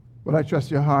Well, I trust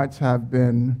your hearts have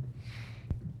been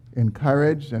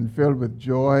encouraged and filled with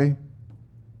joy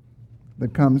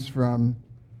that comes from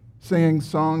singing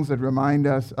songs that remind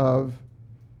us of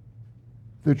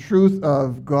the truth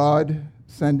of God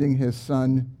sending his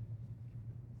Son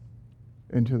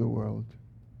into the world.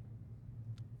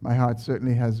 My heart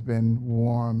certainly has been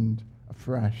warmed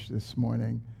afresh this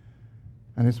morning.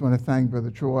 And I just want to thank Brother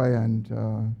Troy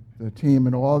and the team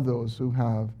and all those who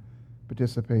have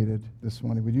participated this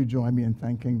morning. Would you join me in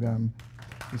thanking them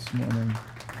this morning?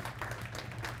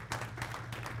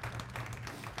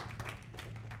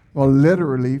 Well,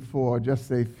 literally for just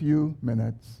a few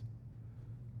minutes,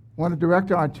 I want to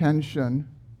direct our attention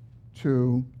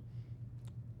to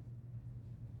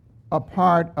a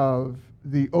part of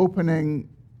the opening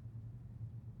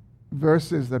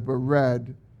verses that were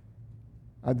read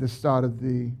at the start of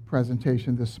the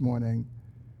presentation this morning.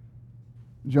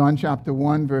 John chapter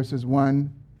 1, verses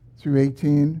 1 through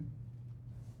 18.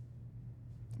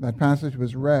 That passage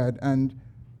was read, and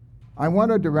I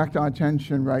want to direct our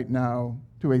attention right now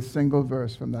to a single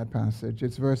verse from that passage.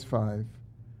 It's verse 5.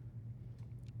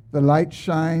 The light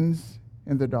shines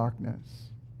in the darkness,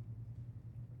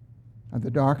 and the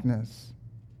darkness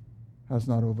has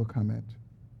not overcome it.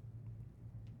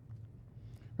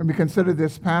 When we consider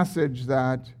this passage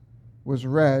that was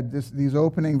read, these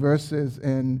opening verses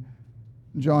in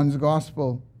John's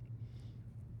Gospel,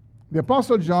 the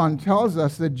Apostle John tells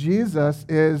us that Jesus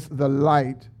is the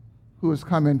light who has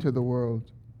come into the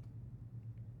world.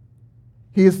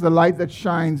 He is the light that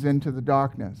shines into the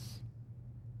darkness.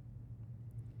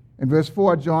 In verse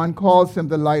 4, John calls him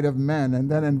the light of men, and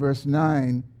then in verse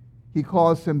 9, he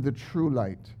calls him the true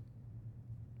light.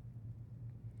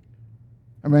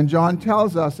 And when John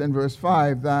tells us in verse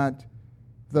 5 that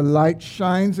the light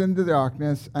shines in the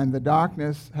darkness and the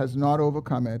darkness has not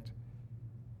overcome it,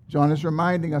 John is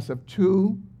reminding us of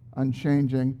two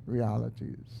unchanging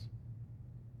realities.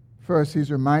 First,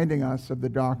 he's reminding us of the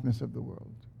darkness of the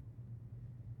world.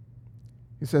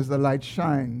 He says the light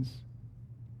shines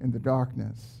in the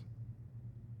darkness.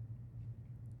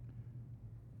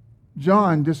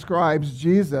 John describes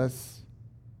Jesus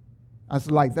as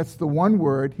light. That's the one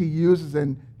word he uses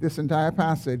in this entire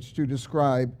passage to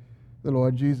describe the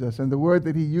Lord Jesus. And the word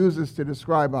that he uses to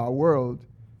describe our world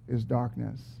is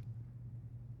darkness.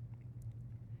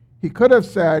 He could have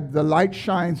said the light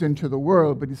shines into the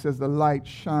world, but he says the light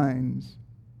shines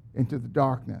into the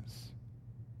darkness.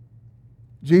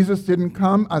 Jesus didn't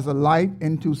come as a light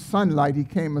into sunlight. He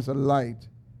came as a light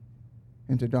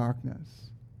into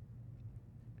darkness.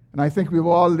 And I think we've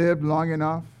all lived long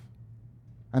enough,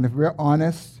 and if we're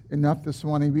honest enough this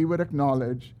morning, we would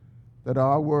acknowledge that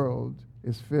our world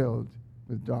is filled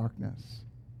with darkness.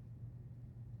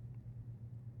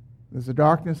 There's a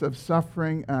darkness of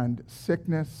suffering and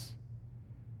sickness.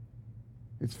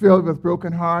 It's filled with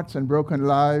broken hearts and broken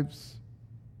lives.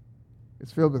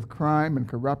 It's filled with crime and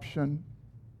corruption,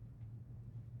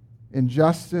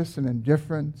 injustice and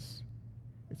indifference.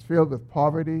 It's filled with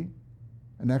poverty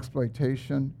and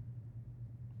exploitation.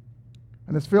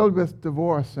 And it's filled with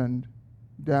divorce and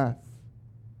death.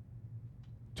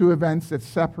 Two events that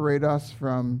separate us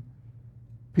from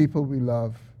people we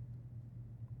love.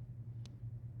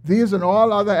 These and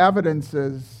all other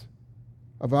evidences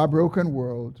of our broken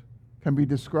world can be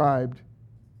described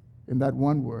in that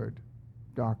one word,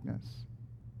 darkness.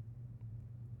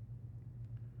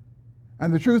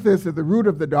 And the truth is that the root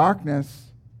of the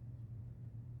darkness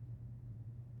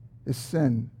is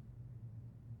sin.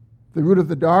 The root of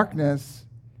the darkness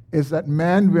is that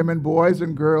men, women, boys,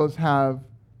 and girls have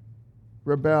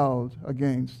rebelled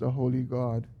against the holy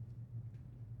God.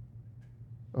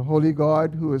 A holy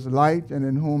God who is light and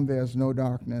in whom there is no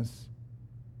darkness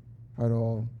at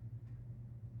all.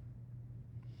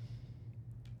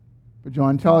 But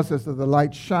John tells us that the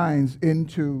light shines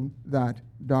into that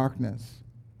darkness.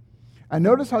 And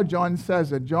notice how John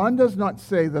says it. John does not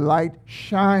say the light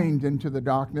shined into the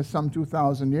darkness some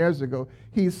 2,000 years ago.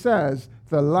 He says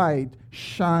the light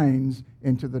shines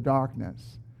into the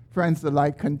darkness. Friends, the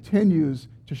light continues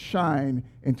to shine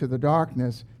into the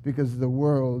darkness because the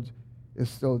world is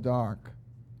still dark.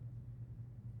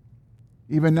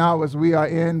 Even now, as we are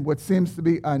in what seems to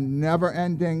be a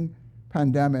never-ending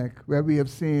pandemic, where we have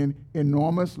seen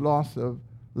enormous loss of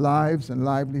lives and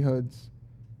livelihoods,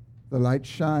 the light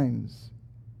shines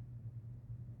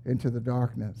into the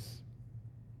darkness.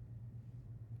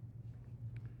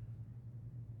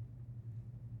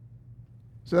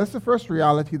 So that's the first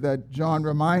reality that John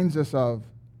reminds us of.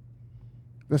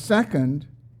 The second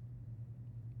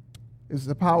is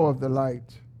the power of the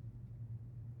light.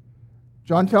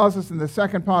 John tells us in the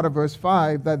second part of verse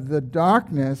 5 that the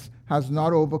darkness has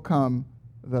not overcome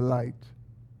the light.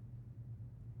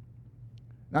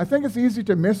 Now, I think it's easy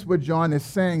to miss what John is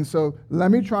saying, so let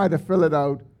me try to fill it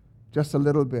out just a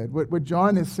little bit. What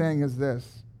John is saying is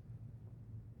this.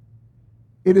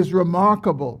 It is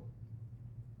remarkable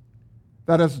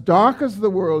that as dark as the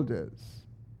world is,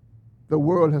 the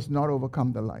world has not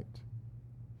overcome the light.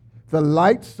 The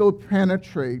light still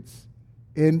penetrates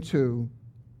into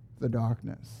the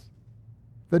darkness.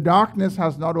 The darkness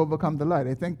has not overcome the light.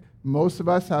 I think most of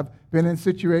us have been in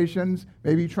situations,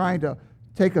 maybe trying to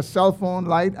take a cell phone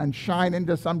light and shine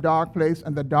into some dark place,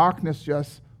 and the darkness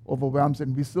just overwhelms it,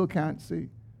 and we still can't see.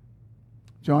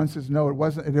 John says, no, it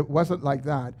wasn't like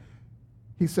that.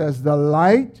 He says, the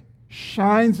light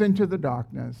shines into the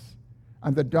darkness,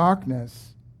 and the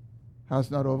darkness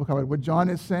has not overcome it. What John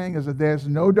is saying is that there's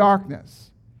no darkness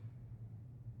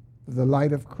that the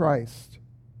light of Christ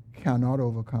cannot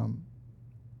overcome.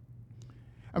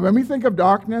 And when we think of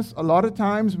darkness, a lot of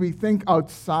times we think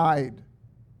outside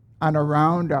and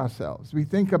around ourselves. We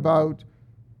think about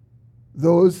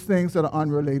those things that are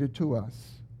unrelated to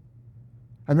us.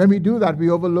 And when we do that, we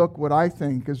overlook what I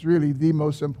think is really the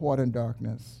most important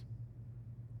darkness.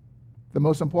 The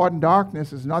most important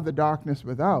darkness is not the darkness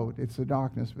without, it's the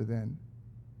darkness within.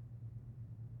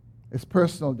 It's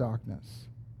personal darkness.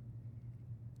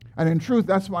 And in truth,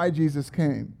 that's why Jesus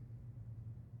came.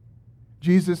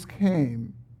 Jesus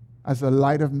came as the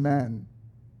light of men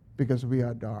because we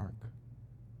are dark.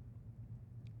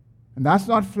 And that's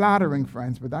not flattering,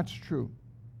 friends, but that's true.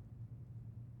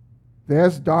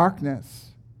 There's darkness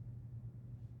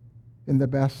in the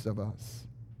best of us.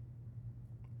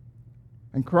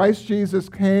 And Christ Jesus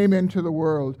came into the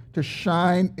world to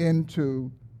shine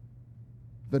into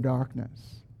the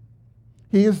darkness.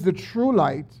 He is the true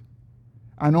light,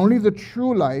 and only the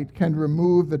true light can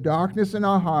remove the darkness in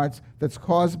our hearts that's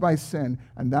caused by sin.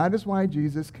 And that is why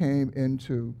Jesus came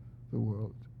into the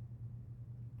world.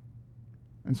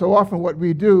 And so often what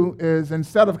we do is,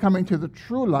 instead of coming to the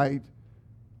true light,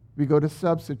 we go to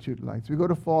substitute lights. We go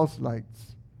to false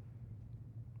lights.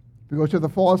 We go to the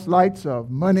false lights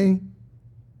of money,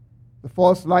 the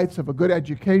false lights of a good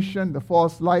education, the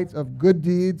false lights of good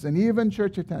deeds, and even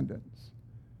church attendance.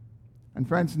 And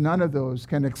friends, none of those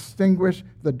can extinguish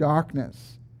the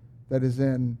darkness that is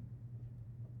in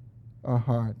our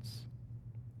hearts.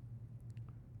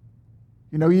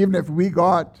 You know, even if we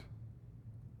got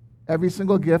every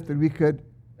single gift that we could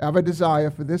ever desire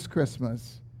for this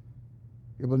Christmas,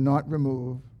 it will not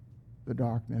remove the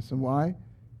darkness. And why?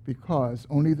 Because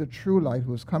only the true light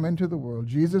who has come into the world,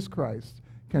 Jesus Christ,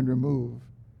 can remove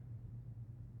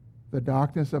the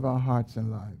darkness of our hearts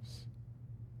and lives.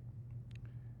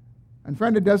 And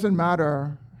friend, it doesn't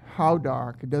matter how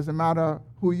dark. It doesn't matter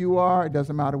who you are. It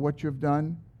doesn't matter what you've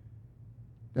done.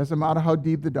 It doesn't matter how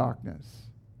deep the darkness.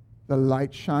 The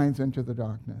light shines into the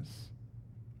darkness.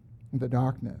 And the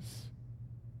darkness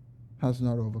has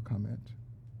not overcome it.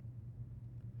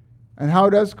 And how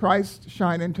does Christ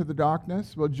shine into the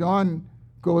darkness? Well, John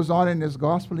goes on in his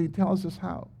gospel. He tells us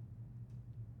how.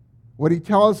 What he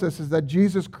tells us is that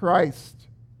Jesus Christ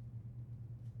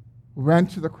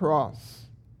went to the cross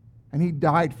and he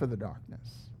died for the darkness.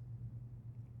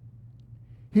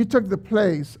 He took the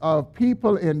place of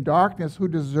people in darkness who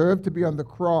deserved to be on the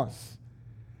cross,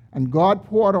 and God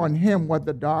poured on him what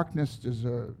the darkness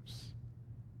deserves.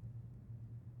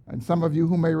 And some of you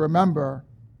who may remember,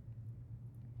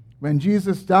 when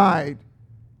Jesus died,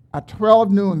 at 12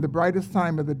 noon, the brightest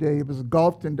time of the day, he was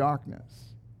engulfed in darkness.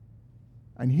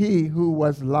 And he who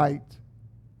was light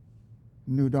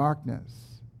knew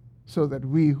darkness, so that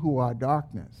we who are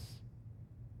darkness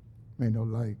may know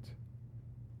light.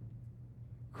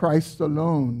 Christ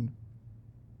alone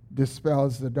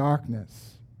dispels the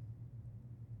darkness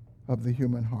of the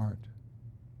human heart.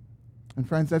 And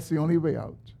friends, that's the only way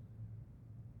out.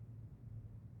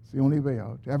 It's the only way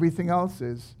out. Everything else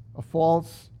is a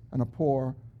false and a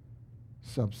poor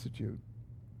substitute.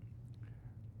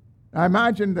 I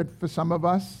imagine that for some of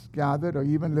us gathered or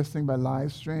even listening by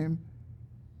live stream,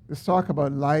 this talk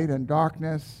about light and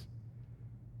darkness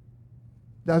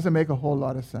doesn't make a whole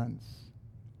lot of sense.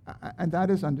 And that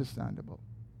is understandable.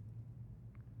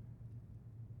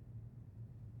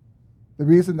 The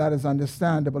reason that is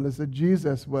understandable is that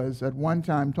Jesus was at one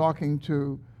time talking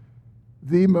to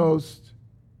the most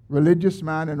religious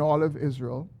man in all of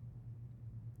Israel,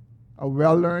 a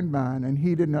well-learned man, and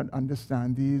he did not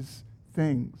understand these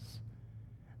things.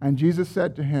 And Jesus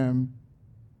said to him,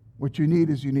 what you need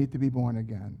is you need to be born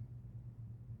again.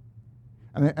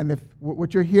 And if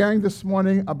what you're hearing this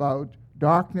morning about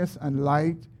darkness and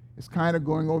light is kind of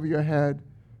going over your head,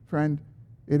 friend,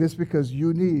 It is because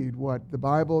you need what the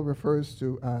Bible refers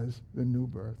to as the new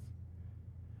birth.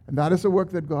 And that is the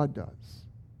work that God does.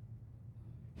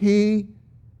 He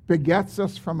begets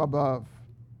us from above.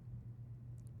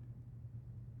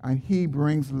 And he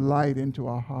brings light into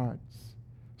our hearts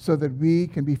so that we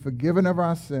can be forgiven of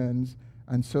our sins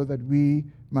and so that we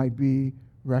might be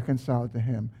reconciled to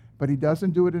him. But he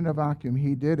doesn't do it in a vacuum.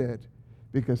 He did it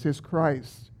because his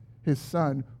Christ, his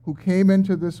Son, who came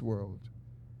into this world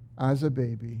as a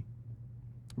baby,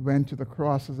 went to the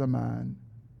cross as a man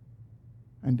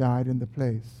and died in the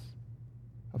place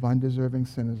of undeserving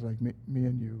sinners like me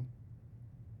and you.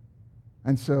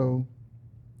 And so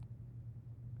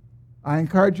I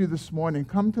encourage you this morning,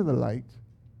 come to the light.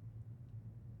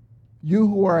 You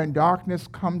who are in darkness,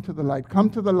 come to the light. Come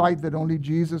to the light that only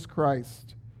Jesus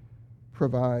Christ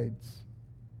provides.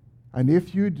 And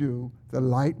if you do, the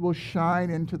light will shine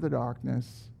into the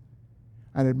darkness.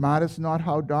 And it matters not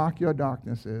how dark your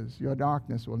darkness is. Your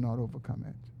darkness will not overcome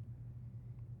it.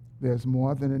 There's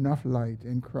more than enough light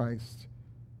in Christ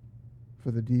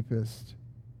for the deepest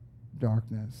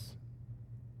darkness.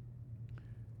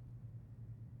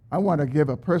 I want to give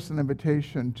a personal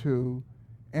invitation to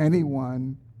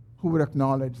anyone who would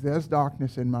acknowledge there's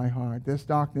darkness in my heart, there's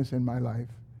darkness in my life.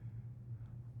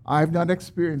 I've not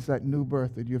experienced that new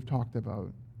birth that you've talked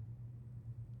about.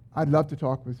 I'd love to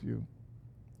talk with you.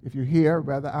 If you're here,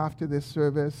 rather after this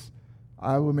service,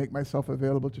 I will make myself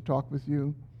available to talk with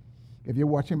you. If you're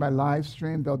watching my live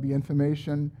stream, there'll be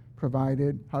information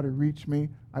provided, how to reach me.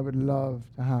 I would love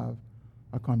to have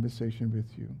a conversation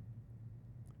with you.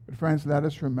 But friends, let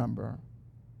us remember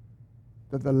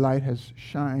that the light has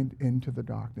shined into the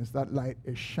darkness. That light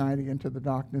is shining into the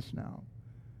darkness now.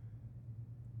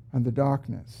 And the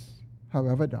darkness,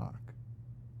 however dark,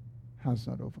 has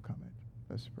not overcome it.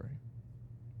 Let's pray.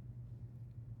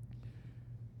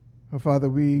 Oh, Father,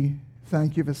 we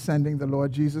thank you for sending the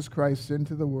Lord Jesus Christ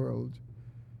into the world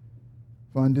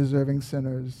for undeserving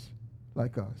sinners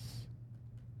like us.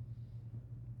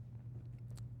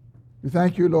 We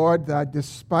thank you, Lord, that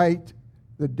despite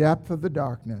the depth of the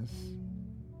darkness,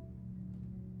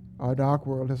 our dark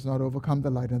world has not overcome the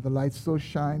light, and the light still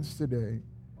shines today.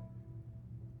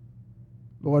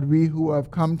 Lord, we who have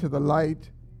come to the light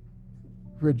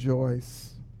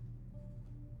rejoice.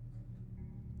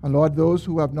 And Lord, those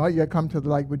who have not yet come to the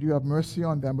light, would you have mercy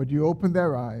on them? Would you open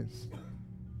their eyes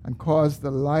and cause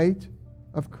the light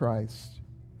of Christ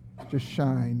to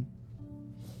shine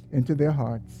into their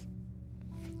hearts?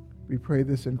 We pray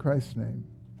this in Christ's name.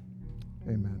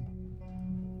 Amen.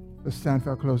 Let's stand for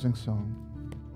our closing song.